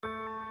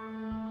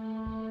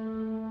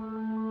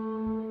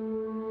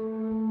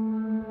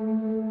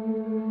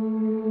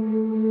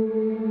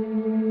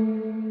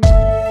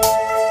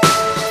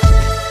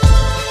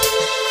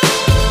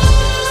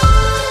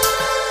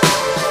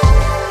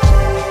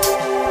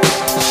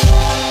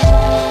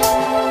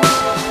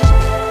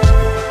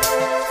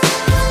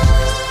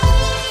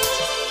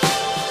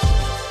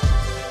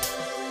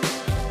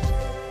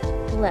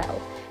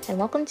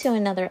welcome to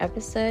another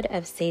episode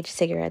of Sage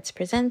Cigarettes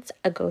Presents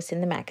A Ghost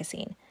in the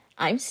Magazine.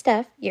 I'm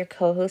Steph, your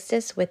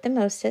co-hostess with the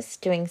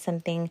mostest, doing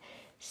something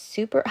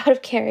super out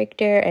of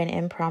character and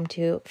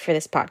impromptu for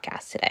this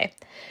podcast today.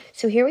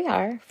 So here we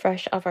are,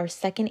 fresh off our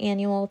second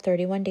annual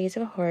 31 Days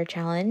of Horror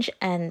Challenge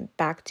and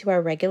back to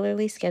our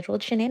regularly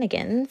scheduled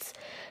shenanigans,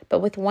 but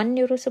with one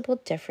noticeable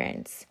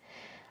difference.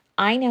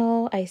 I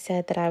know I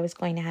said that I was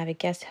going to have a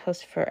guest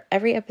host for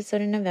every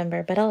episode in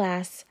November, but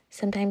alas,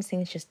 sometimes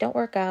things just don't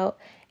work out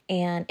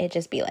and it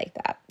just be like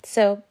that.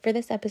 So for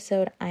this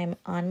episode, I'm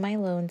on my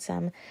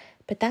lonesome,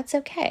 but that's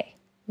okay.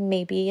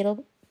 Maybe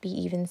it'll be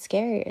even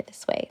scarier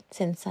this way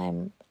since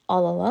I'm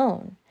all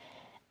alone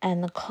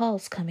and the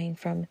call's coming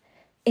from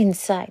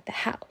inside the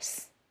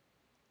house.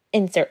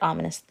 Insert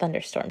ominous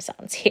thunderstorm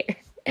sounds here.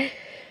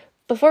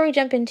 Before we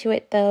jump into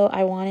it though,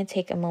 I want to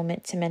take a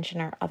moment to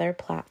mention our other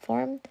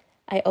platform.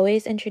 I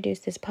always introduce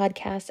this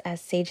podcast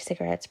as Sage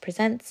Cigarettes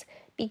Presents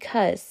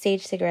because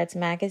Sage Cigarettes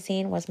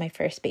Magazine was my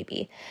first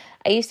baby.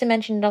 I used to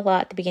mention it a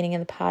lot at the beginning of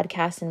the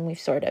podcast and we've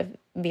sort of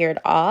veered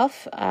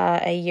off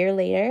a year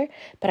later,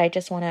 but I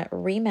just want to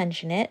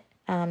re-mention it.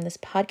 This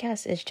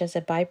podcast is just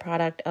a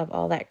byproduct of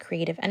all that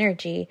creative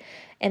energy,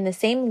 and the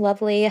same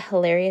lovely,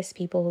 hilarious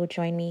people who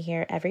join me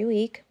here every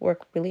week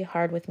work really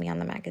hard with me on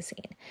the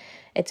magazine.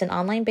 It's an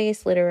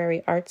online-based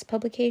literary arts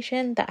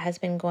publication that has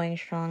been going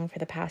strong for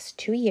the past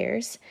 2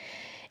 years.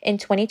 In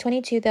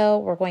 2022, though,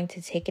 we're going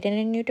to take it in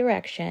a new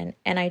direction,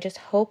 and I just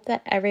hope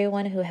that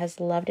everyone who has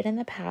loved it in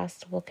the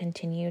past will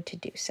continue to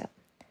do so.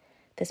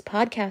 This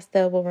podcast,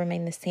 though, will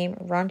remain the same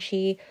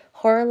raunchy,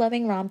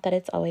 horror-loving romp that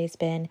it's always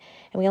been,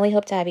 and we only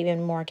hope to have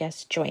even more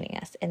guests joining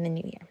us in the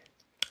new year.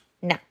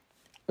 Now,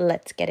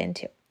 let's get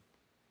into it.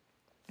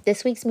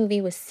 This week's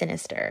movie was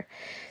Sinister.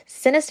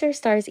 Sinister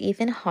stars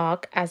Ethan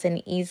Hawke as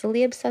an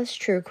easily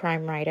obsessed true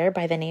crime writer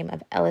by the name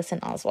of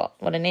Ellison Oswalt.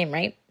 What a name,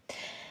 right?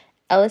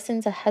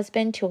 Ellison's a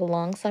husband to a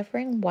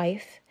long-suffering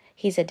wife.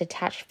 He's a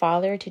detached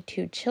father to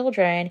 2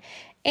 children,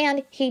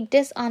 and he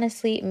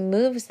dishonestly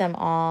moves them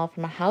all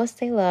from a house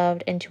they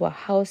loved into a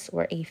house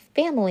where a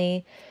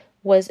family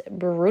was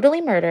brutally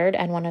murdered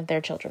and one of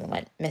their children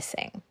went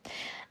missing.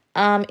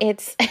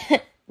 It's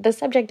the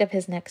subject of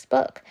his next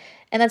book,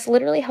 and that's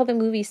literally how the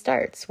movie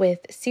starts, with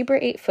Super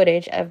 8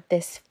 footage of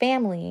this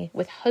family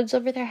with hoods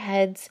over their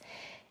heads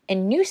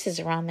and nooses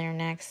around their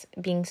necks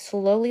being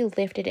slowly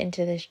lifted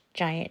into this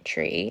giant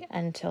tree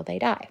until they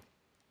die.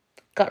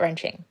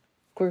 Gut-wrenching,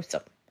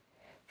 gruesome,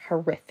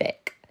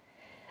 horrific.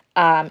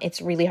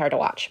 It's really hard to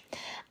watch.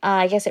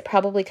 I guess it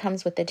probably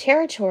comes with the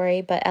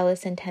territory, but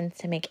Ellison tends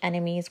to make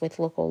enemies with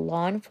local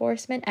law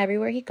enforcement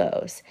everywhere he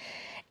goes,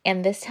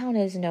 and this town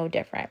is no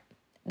different.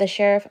 The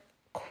sheriff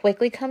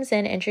quickly comes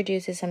in,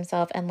 introduces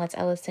himself, and lets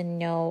Ellison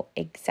know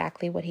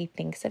exactly what he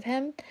thinks of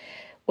him,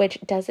 which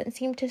doesn't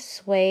seem to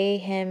sway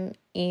him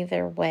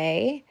either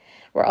way.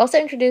 We're also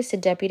introduced to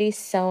Deputy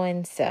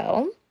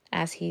So-and-so,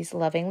 as he's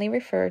lovingly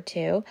referred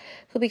to,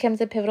 who becomes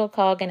a pivotal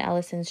cog in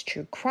Ellison's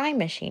true crime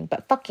machine.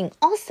 But fucking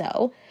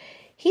also,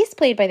 he's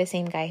played by the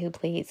same guy who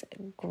plays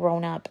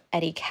grown-up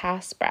Eddie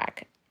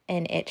Kaspbrak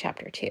in It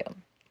Chapter 2.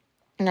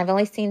 And I've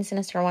only seen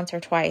Sinister once or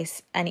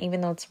twice, and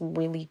even though it's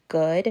really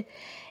good,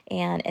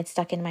 and it's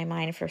stuck in my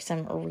mind for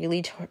some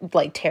really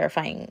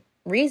terrifying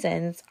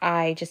reasons,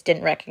 I just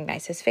didn't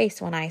recognize his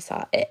face when I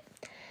saw it.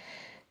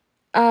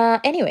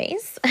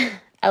 Anyways,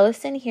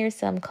 Ellison hears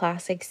some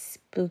classic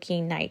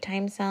spooky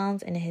nighttime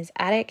sounds in his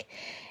attic,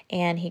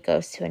 and he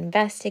goes to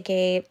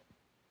investigate,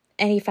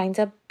 and he finds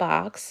a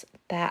box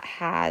that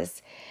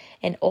has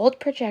an old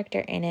projector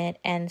in it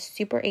and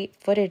Super 8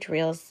 footage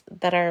reels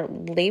that are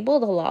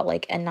labeled a lot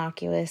like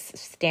innocuous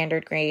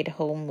standard grade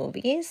home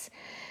movies.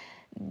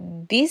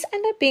 These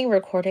end up being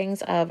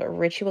recordings of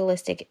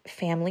ritualistic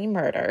family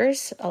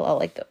murders,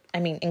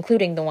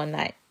 including the one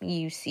that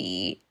you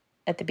see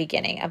at the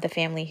beginning of the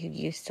family who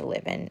used to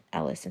live in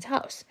Ellison's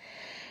house.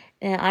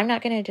 And I'm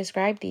not going to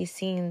describe these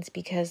scenes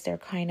because they're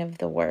kind of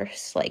the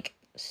worst, like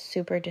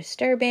super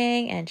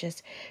disturbing and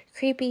just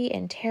creepy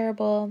and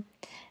terrible.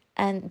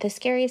 And the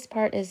scariest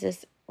part is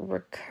this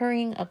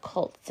recurring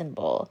occult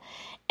symbol.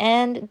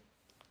 And,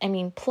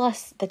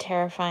 plus the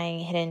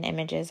terrifying hidden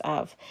images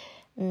of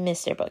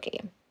Mr.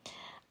 Boogie.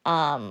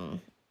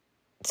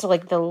 So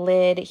the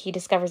lid, he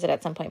discovers it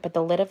at some point, but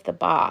the lid of the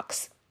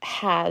box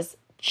has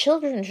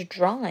children's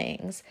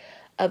drawings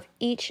of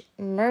each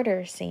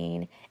murder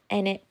scene,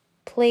 and it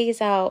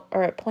points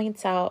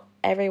out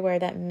everywhere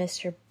that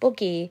Mr.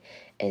 Boogie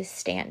is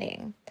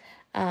standing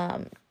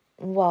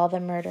while the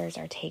murders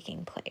are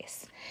taking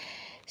place.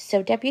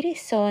 So Deputy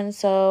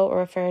So-and-so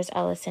refers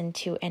Ellison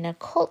to an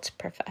occult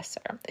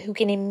professor who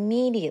can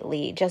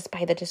immediately, just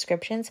by the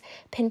descriptions,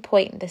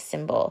 pinpoint the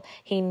symbol.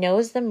 He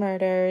knows the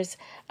murders.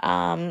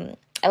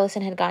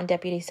 Ellison had gotten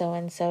Deputy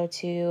So-and-so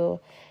to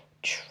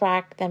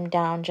track them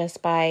down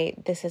just by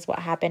this is what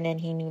happened,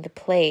 and he knew the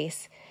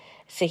place.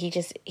 So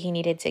he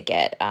needed to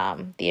get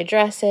the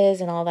addresses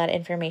and all that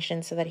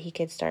information so that he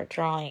could start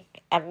drawing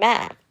a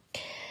map.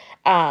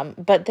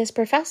 But this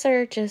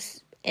professor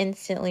just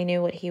instantly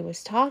knew what he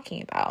was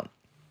talking about.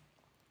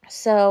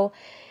 So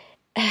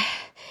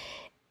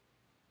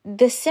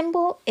The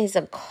symbol is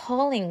a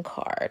calling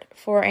card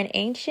for an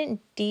ancient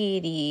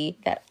deity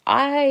that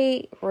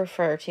I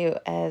refer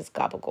to as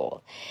Gabagool.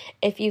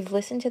 If you've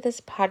listened to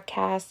this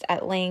podcast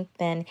at length,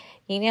 then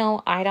you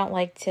know I don't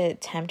like to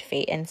tempt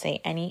fate and say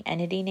any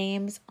entity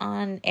names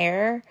on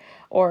air,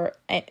 or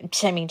I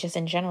mean just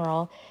in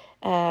general.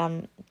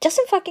 Just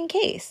in fucking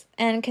case.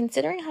 And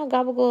considering how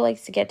Gabagool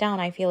likes to get down,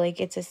 I feel like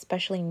it's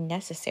especially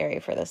necessary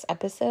for this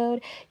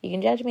episode. You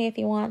can judge me if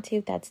you want to.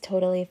 That's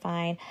totally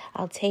fine.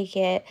 I'll take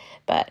it.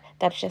 But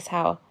that's just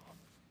how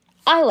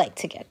I like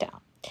to get down.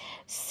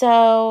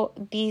 So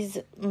these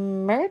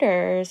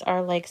murders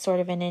are like sort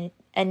of an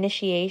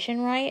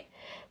initiation rite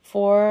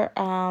for,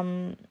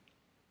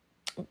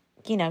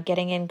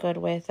 getting in good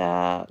with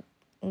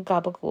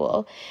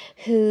Gabagool,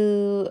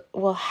 who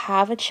will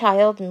have a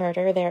child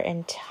murder their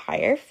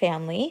entire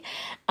family,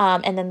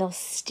 and then they'll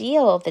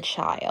steal the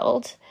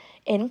child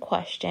in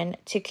question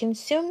to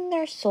consume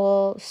their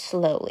soul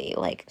slowly,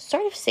 like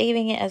sort of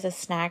saving it as a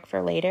snack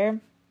for later.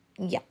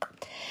 Yuck.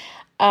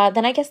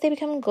 Then I guess they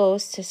become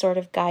ghosts to sort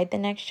of guide the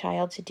next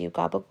child to do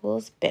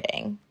Gabagool's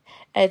bidding.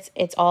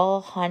 It's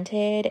all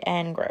haunted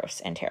and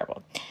gross and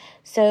terrible.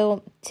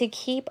 So to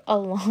keep a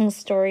long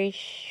story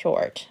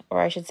short,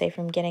 or I should say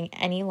from getting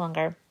any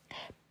longer,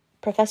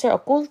 Professor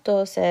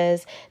Oculto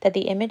says that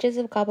the images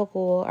of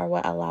Gabagool are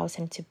what allows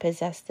him to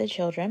possess the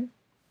children,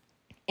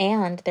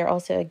 and they're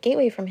also a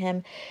gateway from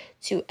him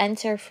to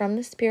enter from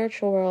the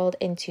spiritual world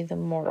into the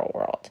mortal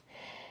world.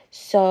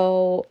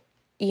 So,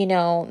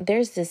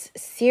 there's this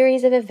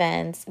series of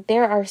events.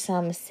 There are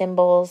some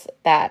symbols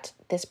that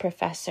this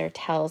professor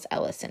tells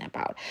Ellison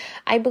about.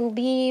 I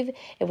believe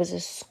it was a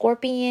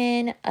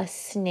scorpion, a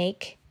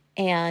snake,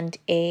 and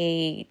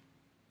a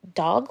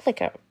dog,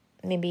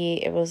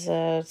 maybe it was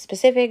a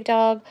specific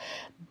dog,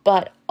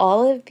 but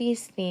all of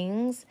these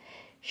things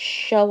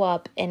show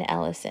up in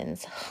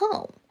Ellison's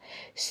home.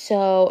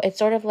 So it's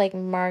sort of like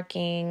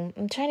marking,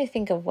 I'm trying to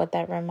think of what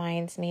that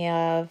reminds me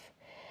of.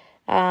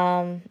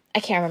 I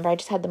can't remember. I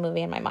just had the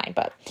movie in my mind,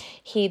 but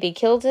they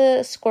killed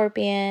a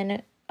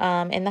scorpion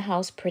in the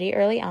house pretty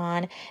early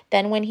on.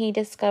 Then when he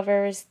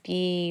discovers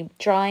the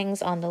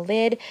drawings on the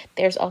lid,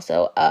 there's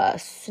also a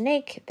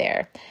snake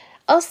there.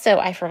 Also,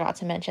 I forgot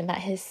to mention that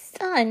his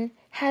son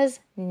has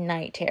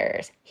night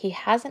terrors. He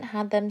hasn't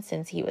had them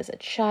since he was a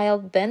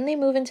child. Then they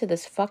move into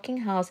this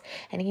fucking house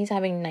and he's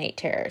having night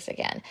terrors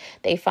again.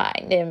 They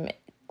find him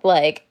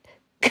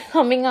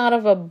coming out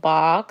of a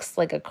box,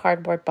 like a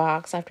cardboard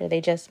box after they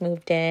just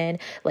moved in,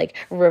 like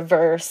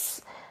reverse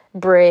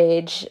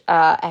bridge,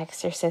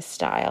 exorcist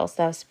style.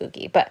 So that was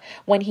spooky. But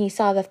when he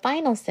saw the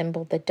final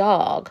symbol, the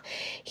dog,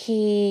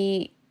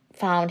 he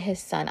found his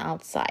son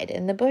outside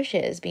in the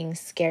bushes being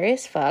scary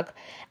as fuck,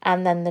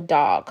 and then the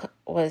dog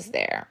was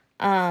there.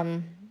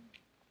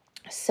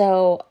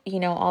 So,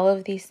 all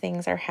of these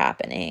things are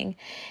happening,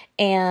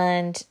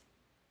 and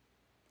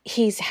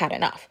he's had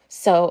enough.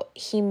 So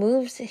he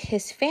moves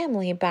his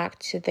family back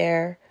to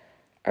their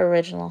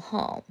original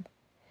home.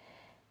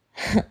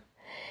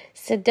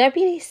 So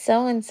Deputy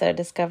So-and-so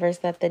discovers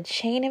that the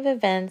chain of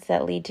events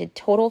that lead to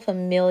total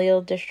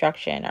familial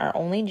destruction are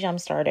only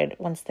jump-started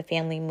once the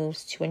family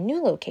moves to a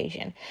new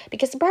location.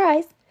 Because,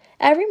 surprise,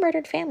 every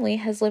murdered family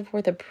has lived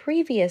where the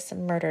previous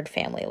murdered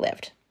family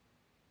lived.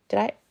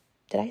 Did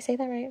I say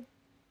that right?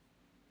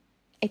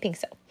 I think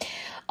so.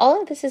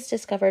 All of this is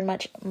discovered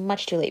much,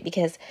 much too late,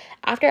 because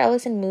after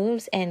Ellison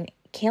moves and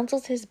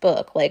cancels his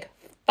book,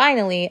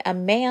 finally a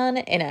man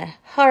in a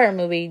horror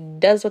movie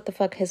does what the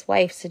fuck his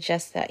wife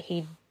suggests that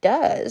he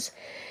does.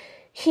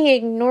 He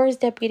ignores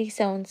Deputy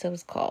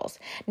So-and-so's calls.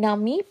 Now,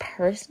 me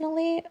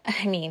personally,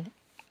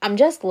 I'm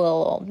just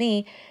little old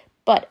me,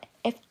 but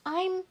if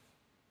I'm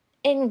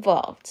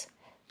involved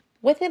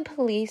with a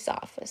police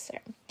officer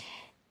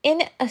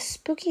in a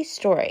spooky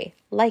story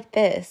like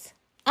this,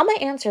 I'm going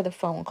to answer the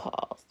phone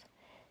calls.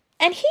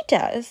 And he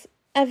does,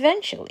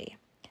 eventually.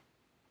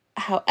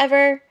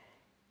 However,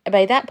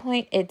 by that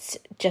point, it's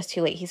just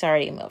too late. He's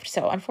already moved.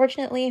 So,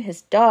 unfortunately,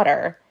 his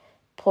daughter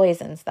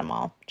poisons them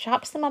all,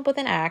 chops them up with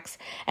an axe,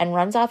 and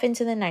runs off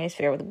into the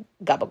nightosphere with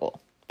Gabagool.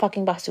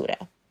 Fucking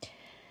basura.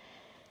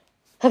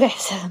 Okay,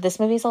 so this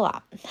movie's a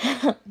lot.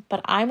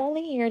 But I'm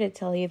only here to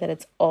tell you that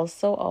it's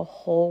also a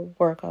whole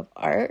work of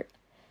art.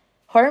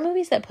 Horror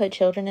movies that put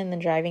children in the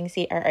driving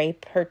seat are a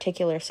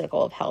particular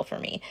circle of hell for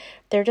me.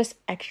 They're just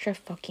extra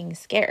fucking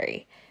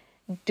scary.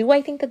 Do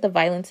I think that the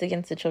violence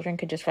against the children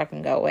could just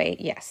fucking go away?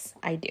 Yes,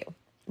 I do.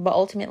 But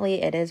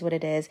ultimately, it is what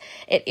it is.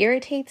 It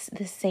irritates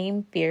the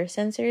same fear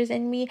sensors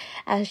in me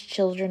as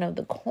Children of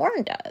the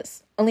Corn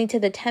does, only to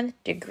the 10th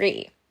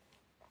degree.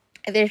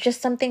 There's just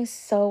something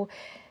so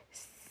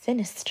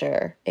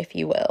sinister, if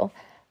you will,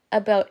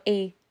 about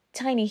a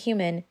tiny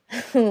human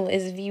who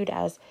is viewed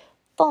as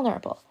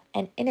vulnerable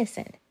and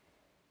innocent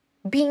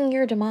being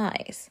your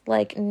demise.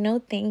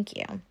 No thank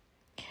you.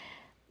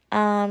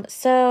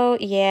 So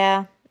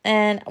yeah.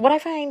 And what I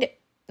find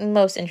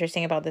most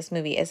interesting about this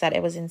movie is that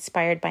it was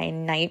inspired by a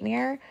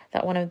nightmare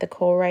that one of the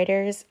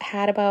co-writers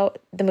had about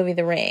the movie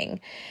The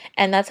Ring.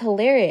 And that's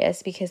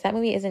hilarious because that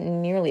movie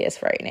isn't nearly as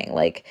frightening.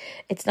 Like,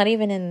 it's not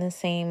even in the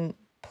same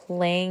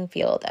playing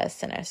field as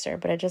Sinister,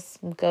 but it just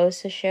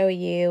goes to show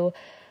you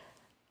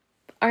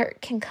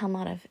art can come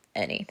out of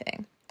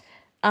anything.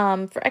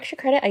 For extra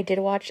credit, I did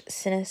watch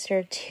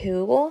Sinister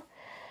 2,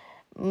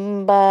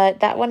 but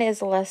that one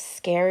is less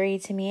scary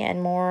to me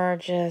and more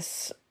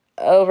just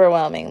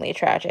overwhelmingly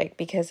tragic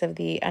because of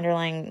the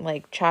underlying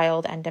like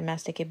child and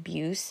domestic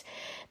abuse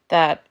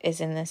that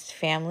is in this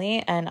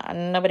family, and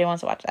nobody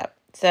wants to watch that.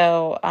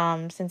 So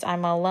since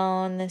I'm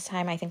alone this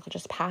time, I think I'll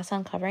just pass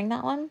on covering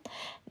that one.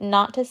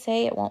 Not to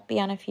say it won't be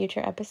on a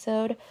future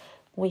episode.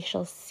 We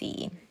shall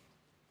see.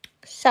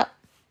 So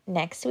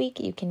next week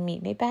you can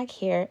meet me back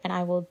here, and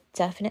I will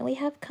definitely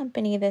have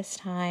company this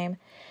time.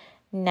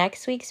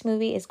 Next week's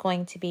movie is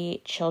going to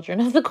be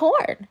Children of the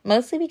Corn,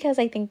 mostly because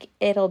I think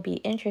it'll be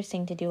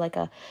interesting to do like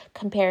a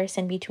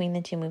comparison between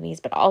the two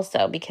movies, but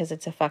also because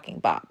it's a fucking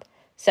bop.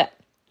 So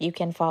you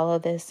can follow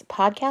this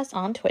podcast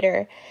on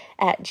Twitter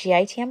at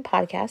GITM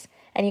Podcast,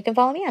 and you can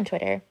follow me on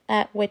Twitter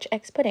at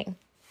WitchXPudding.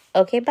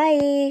 Okay,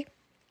 bye.